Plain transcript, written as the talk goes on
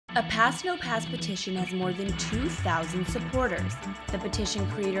A Pass No Pass petition has more than 2,000 supporters. The petition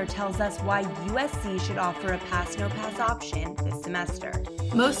creator tells us why USC should offer a Pass No Pass option this semester.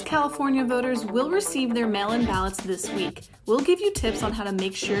 Most California voters will receive their mail-in ballots this week. We'll give you tips on how to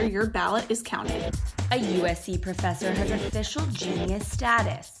make sure your ballot is counted. A USC professor has official genius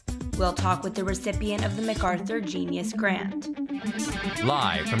status. We'll talk with the recipient of the MacArthur Genius Grant.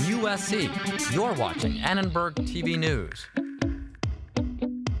 Live from USC, you're watching Annenberg TV News.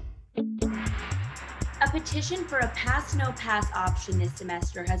 A petition for a Pass No Pass option this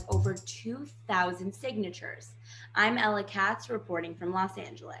semester has over 2,000 signatures. I'm Ella Katz reporting from Los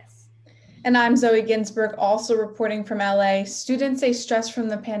Angeles. And I'm Zoe Ginsberg, also reporting from LA. Students say stress from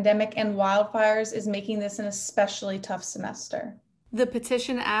the pandemic and wildfires is making this an especially tough semester. The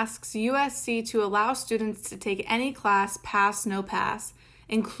petition asks USC to allow students to take any class Pass No Pass,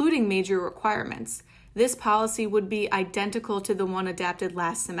 including major requirements. This policy would be identical to the one adapted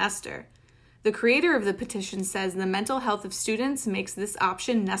last semester. The creator of the petition says the mental health of students makes this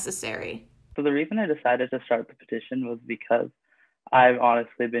option necessary. So the reason I decided to start the petition was because I've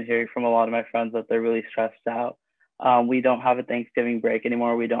honestly been hearing from a lot of my friends that they're really stressed out. We don't have a Thanksgiving break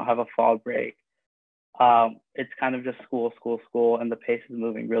anymore. We don't have a fall break. It's kind of just school, and the pace is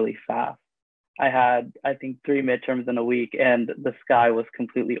moving really fast. I had, I think, 3 midterms in a week, and the sky was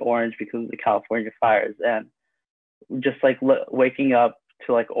completely orange because of the California fires. And just like waking up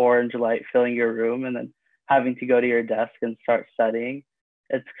to like orange light filling your room and then having to go to your desk and start studying,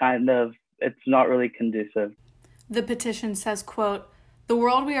 it's not really conducive. The petition says, quote, "The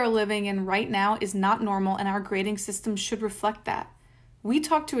world we are living in right now is not normal, and our grading system should reflect that." We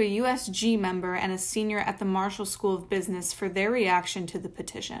talked to a USG member and a senior at the Marshall School of Business for their reaction to the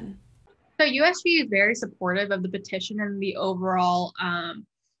petition. So USG is very supportive of the petition and the overall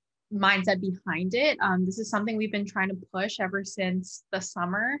mindset behind it. This is something we've been trying to push ever since the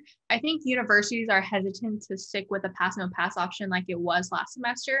summer. I think universities are hesitant to stick with a Pass No Pass option like it was last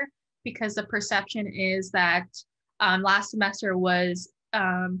semester, because the perception is that last semester was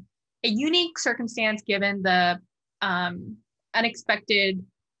a unique circumstance given the unexpected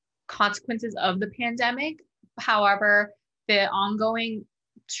consequences of the pandemic. However, the ongoing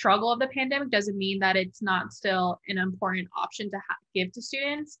struggle of the pandemic doesn't mean that it's not still an important option to give to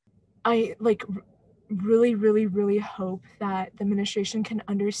students. I really hope that the administration can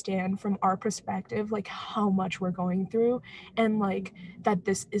understand from our perspective how much we're going through, and that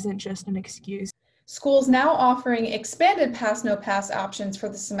this isn't just an excuse. Schools now offering expanded Pass No Pass options for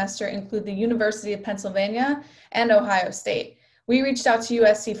the semester include the University of Pennsylvania and Ohio State. We reached out to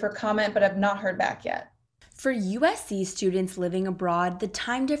USC for comment, but have not heard back yet. For USC students living abroad, the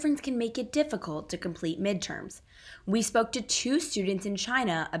time difference can make it difficult to complete midterms. We spoke to 2 students in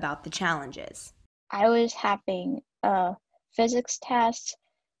China about the challenges. I was having a physics test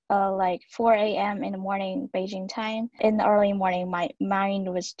 4 a.m. in the morning Beijing time. In the early morning, my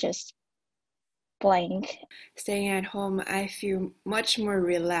mind was just blank. Staying at home, I feel much more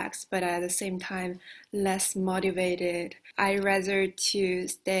relaxed, but at the same time, less motivated. I rather to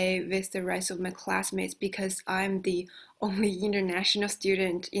stay with the rest of my classmates because I'm the only international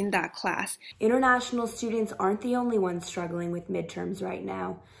student in that class. International students aren't the only ones struggling with midterms right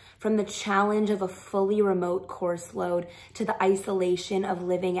now. From the challenge of a fully remote course load to the isolation of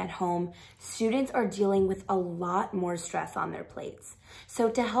living at home, students are dealing with a lot more stress on their plates. So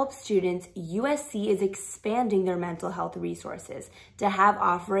to help students, USC is expanding their mental health resources to have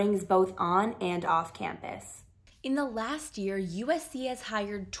offerings both on and off campus. In the last year, USC has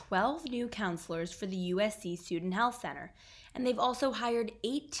hired 12 new counselors for the USC Student Health Center, and they've also hired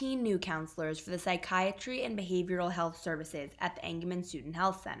 18 new counselors for the Psychiatry and Behavioral Health Services at the Engelman Student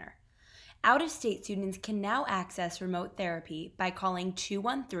Health Center. Out-of-state students can now access remote therapy by calling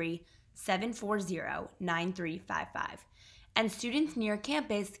 213-740-9355, and students near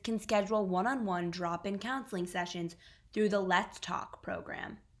campus can schedule one-on-one drop-in counseling sessions through the Let's Talk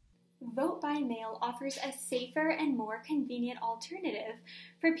program. Vote by mail offers a safer and more convenient alternative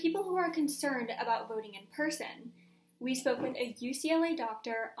for people who are concerned about voting in person. We spoke with a UCLA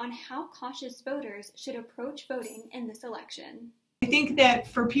doctor on how cautious voters should approach voting in this election. I think that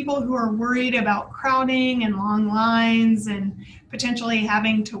for people who are worried about crowding and long lines and potentially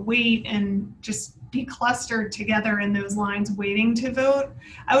having to wait and just be clustered together in those lines waiting to vote,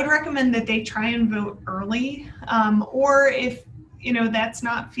 I would recommend that they try and vote early, or if that's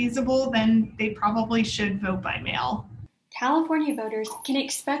not feasible, then they probably should vote by mail. California voters can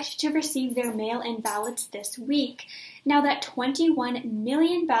expect to receive their mail-in ballots this week, now that 21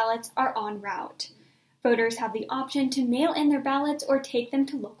 million ballots are en route. Voters have the option to mail in their ballots or take them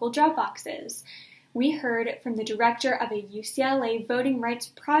to local drop boxes. We heard from the director of a UCLA voting rights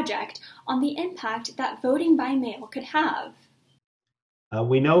project on the impact that voting by mail could have.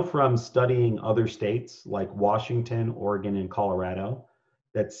 We know from studying other states like Washington, Oregon, and Colorado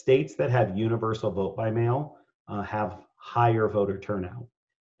that states that have universal vote by mail have higher voter turnout.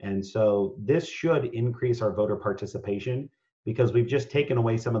 And so this should increase our voter participation because we've just taken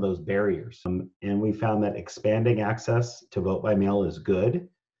away some of those barriers. And we found that expanding access to vote by mail is good,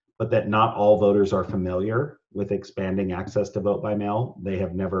 but that not all voters are familiar with expanding access to vote by mail. They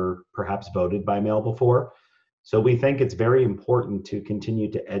have never perhaps voted by mail before. So we think it's very important to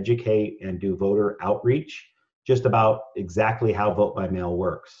continue to educate and do voter outreach just about exactly how vote by mail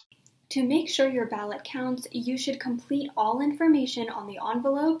works. To make sure your ballot counts, you should complete all information on the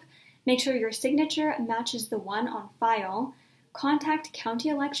envelope, make sure your signature matches the one on file, contact county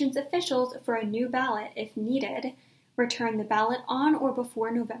elections officials for a new ballot if needed, return the ballot on or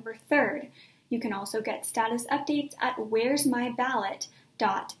before November 3rd. You can also get status updates at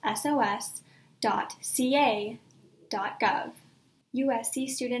where'smyballot.sos.ca.gov. USC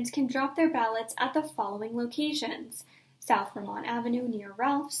students can drop their ballots at the following locations: South Vermont Avenue near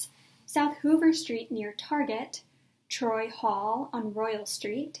Ralph's, South Hoover Street near Target, Troy Hall on Royal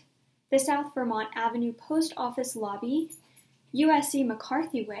Street, the South Vermont Avenue Post Office Lobby, USC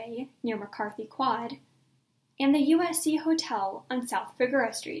McCarthy Way near McCarthy Quad, and the USC Hotel on South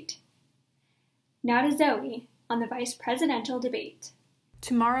Figura Street. Now to Zoe on the vice presidential debate.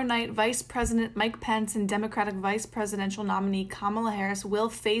 Tomorrow night, Vice President Mike Pence and Democratic Vice Presidential nominee Kamala Harris will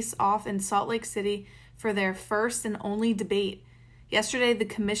face off in Salt Lake City for their first and only debate. Yesterday, the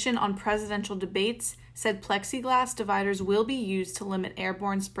Commission on Presidential Debates said plexiglass dividers will be used to limit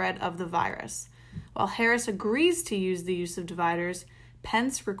airborne spread of the virus. While Harris agrees to use the use of dividers,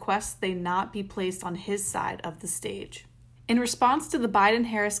 Pence requests they not be placed on his side of the stage. In response to the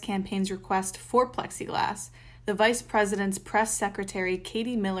Biden-Harris campaign's request for plexiglass, the vice president's press secretary,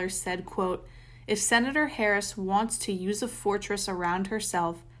 Katie Miller, said, quote, "If Senator Harris wants to use a fortress around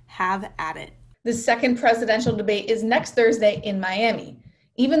herself, have at it." The second presidential debate is next Thursday in Miami.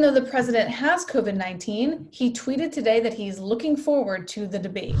 Even though the president has COVID-19, he tweeted today that he's looking forward to the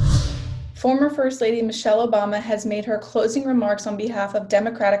debate. Former First Lady Michelle Obama has made her closing remarks on behalf of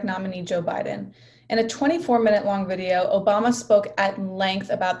Democratic nominee Joe Biden. In a 24-minute-long video, Obama spoke at length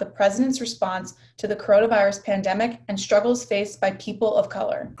about the president's response to the coronavirus pandemic and struggles faced by people of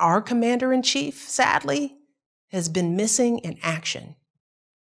color. Our commander-in-chief, sadly, has been missing in action.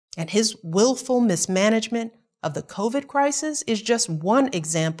 And his willful mismanagement of the COVID crisis is just one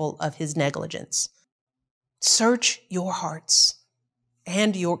example of his negligence. Search your hearts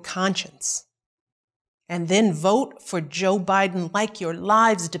and your conscience, and then vote for Joe Biden like your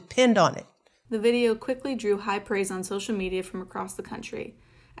lives depend on it. The video quickly drew high praise on social media from across the country.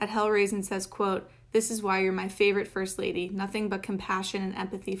 At Hellraisin says, quote, "This is why you're my favorite First Lady. Nothing but compassion and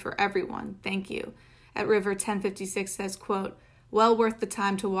empathy for everyone. Thank you." At River 1056 says, quote, "Well worth the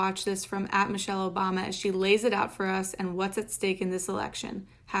time to watch this from @Michelle Obama as she lays it out for us and what's at stake in this election.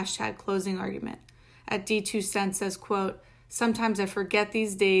 #closing argument." At D2 Cent says, quote, "Sometimes I forget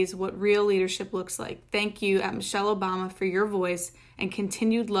these days what real leadership looks like. Thank you @Michelle Obama for your voice and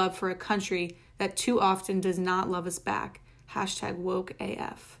continued love for a country that too often does not love us back.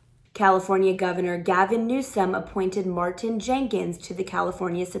 #WokeAF." California Governor Gavin Newsom appointed Martin Jenkins to the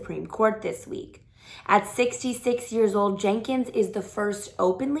California Supreme Court this week. At 66 years old, Jenkins is the first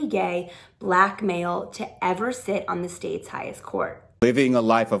openly gay black male to ever sit on the state's highest court. Living a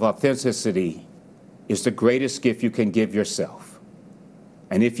life of authenticity is the greatest gift you can give yourself.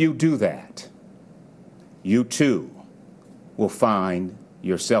 And if you do that, you too will find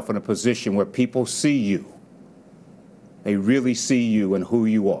yourself in a position where people see you. They really see you and who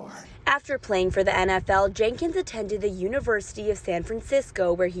you are. After playing for the NFL, Jenkins attended the University of San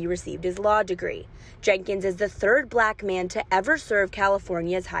Francisco, where he received his law degree. Jenkins is the third black man to ever serve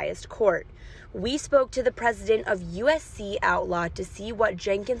California's highest court. We spoke to the president of USC Outlaw to see what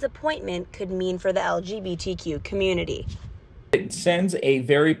Jenkins' appointment could mean for the LGBTQ community. It sends a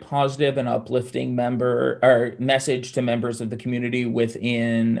very positive and uplifting message to members of the community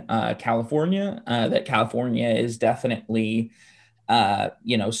within California, that California is definitely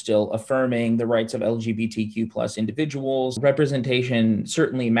still affirming the rights of LGBTQ plus individuals. Representation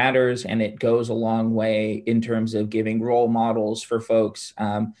certainly matters, and it goes a long way in terms of giving role models for folks,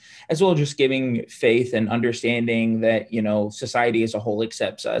 as well as just giving faith and understanding that, society as a whole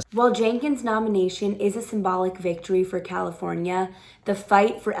accepts us. While Jenkins' nomination is a symbolic victory for California, the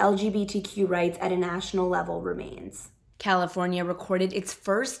fight for LGBTQ rights at a national level remains. California recorded its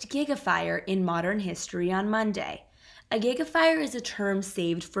first gigafire in modern history on Monday. A gigafire is a term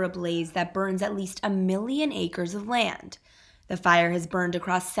saved for a blaze that burns at least 1 million acres of land. The fire has burned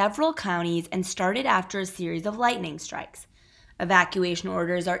across several counties and started after a series of lightning strikes. Evacuation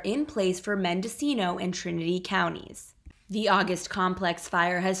orders are in place for Mendocino and Trinity counties. The August complex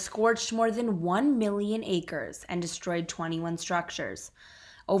fire has scorched more than 1 million acres and destroyed 21 structures.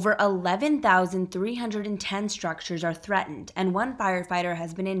 Over 11,310 structures are threatened, and 1 firefighter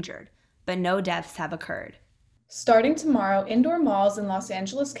has been injured, but no deaths have occurred. Starting tomorrow, indoor malls in Los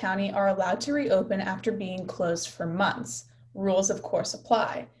Angeles County are allowed to reopen after being closed for months. Rules, of course,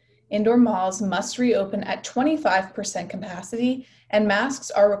 apply. Indoor malls must reopen at 25% capacity, and masks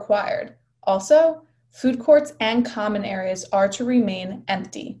are required. Also, food courts and common areas are to remain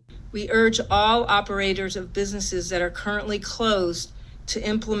empty. We urge all operators of businesses that are currently closed to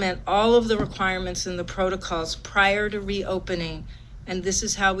implement all of the requirements and the protocols prior to reopening, and this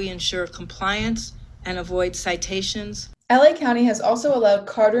is how we ensure compliance and avoid citations. LA County has also allowed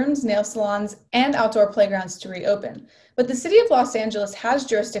card rooms, nail salons, and outdoor playgrounds to reopen, but the City of Los Angeles has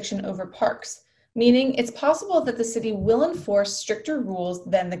jurisdiction over parks, meaning it's possible that the city will enforce stricter rules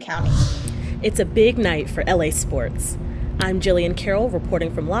than the county. It's a big night for LA sports. I'm Jillian Carroll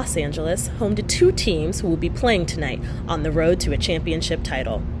reporting from Los Angeles, home to 2 teams who will be playing tonight on the road to a championship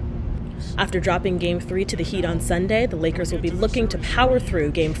title. After dropping Game 3 to the Heat on Sunday, the Lakers will be looking to power through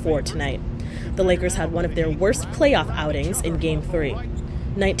Game 4 tonight. The Lakers had one of their worst playoff outings in Game 3.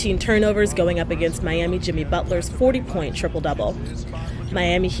 19 turnovers going up against Miami Jimmy Butler's 40-point triple-double.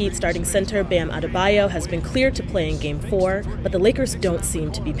 Miami Heat starting center Bam Adebayo has been cleared to play in Game 4, but the Lakers don't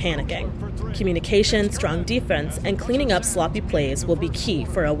seem to be panicking. Communication, strong defense, and cleaning up sloppy plays will be key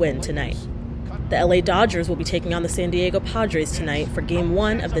for a win tonight. The LA Dodgers will be taking on the San Diego Padres tonight for Game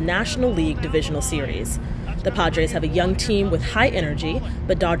 1 of the National League Divisional Series. The Padres have a young team with high energy,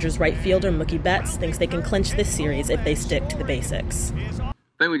 but Dodgers right fielder Mookie Betts thinks they can clinch this series if they stick to the basics. I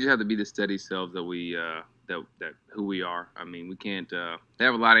think we just have to be the steady selves that we that who we are. I mean, we can't. They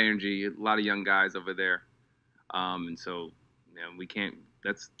have a lot of energy, a lot of young guys over there, and so we can't.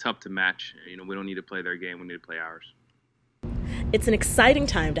 That's tough to match. We don't need to play their game. We need to play ours. It's an exciting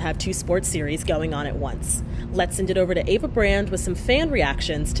time to have 2 sports series going on at once. Let's send it over to Ava Brand with some fan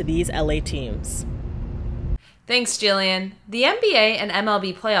reactions to these LA teams. Thanks, Jillian. The NBA and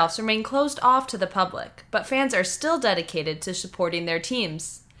MLB playoffs remain closed off to the public, but fans are still dedicated to supporting their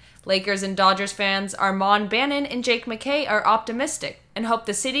teams. Lakers and Dodgers fans Armand Bannon and Jake McKay are optimistic and hope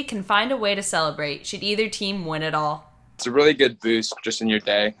the city can find a way to celebrate should either team win it all. It's a really good boost just in your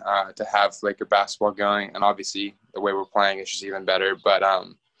day to have Laker basketball going, and obviously the way we're playing is just even better. But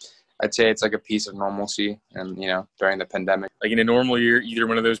I'd say it's like a piece of normalcy, and during the pandemic. Like in a normal year, either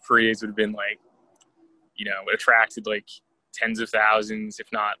one of those parades would have been like, it attracted like tens of thousands,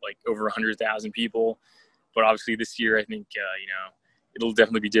 if not like over 100,000 people. But obviously this year, I think, it'll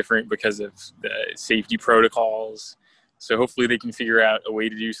definitely be different because of the safety protocols. So hopefully they can figure out a way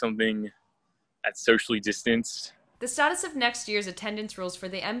to do something that's socially distanced. The status of next year's attendance rules for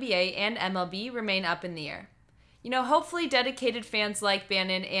the NBA and MLB remain up in the air. Hopefully dedicated fans like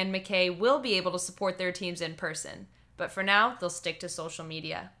Bannon and McKay will be able to support their teams in person. But for now, they'll stick to social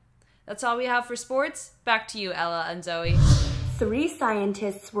media. That's all we have for sports. Back to you, Ella and Zoe. 3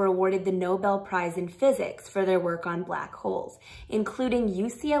 scientists were awarded the Nobel Prize in Physics for their work on black holes, including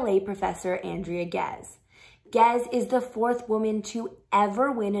UCLA professor Andrea Ghez. Ghez is the 4th woman to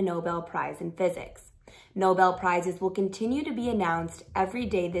ever win a Nobel Prize in Physics. Nobel Prizes will continue to be announced every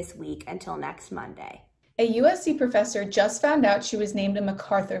day this week until next Monday. A USC professor just found out she was named a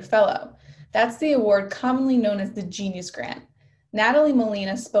MacArthur Fellow. That's the award commonly known as the Genius Grant. Natalie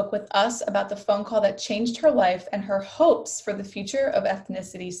Molina spoke with us about the phone call that changed her life and her hopes for the future of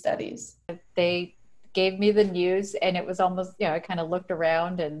ethnicity studies. They gave me the news, and it was almost, I kind of looked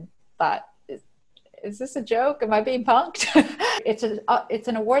around and thought, is this a joke? Am I being punked? It's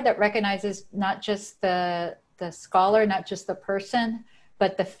an award that recognizes not just the scholar, not just the person,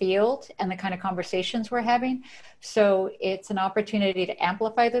 but the field and the kind of conversations we're having. So it's an opportunity to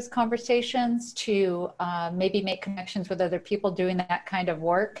amplify those conversations, to maybe make connections with other people doing that kind of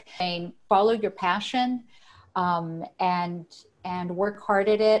work, and follow your passion and work hard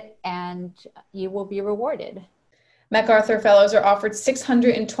at it, and you will be rewarded. MacArthur Fellows are offered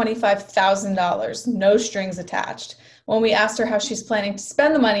 $625,000, no strings attached. When we asked her how she's planning to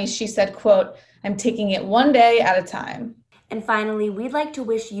spend the money, she said, quote, "I'm taking it one day at a time." And finally, we'd like to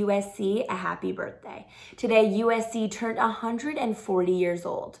wish USC a happy birthday. Today, USC turned 140 years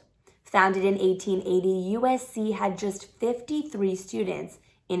old. Founded in 1880, USC had just 53 students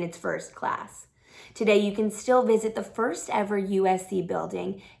in its first class. Today, you can still visit the first ever USC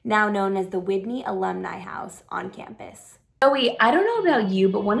building, now known as the Whitney Alumni House, on campus. Zoe, I don't know about you,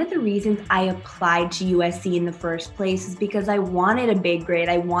 but one of the reasons I applied to USC in the first place is because I wanted a big grade.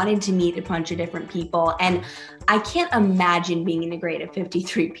 I wanted to meet a bunch of different people, and I can't imagine being in a grade of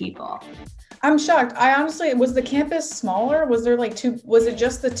 53 people. I'm shocked. I honestly, was the campus smaller? Was there like was it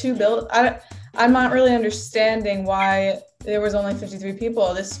just the two buildings? I'm not really understanding why there was only 53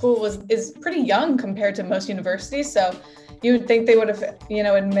 people. This school is pretty young compared to most universities, so you would think they would have,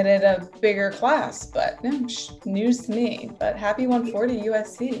 admitted a bigger class, but no, news to me. But happy 140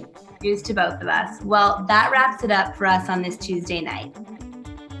 USC. News to both of us. Well, that wraps it up for us on this Tuesday night.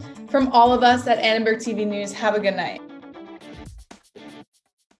 From all of us at Annenberg TV News, have a good night.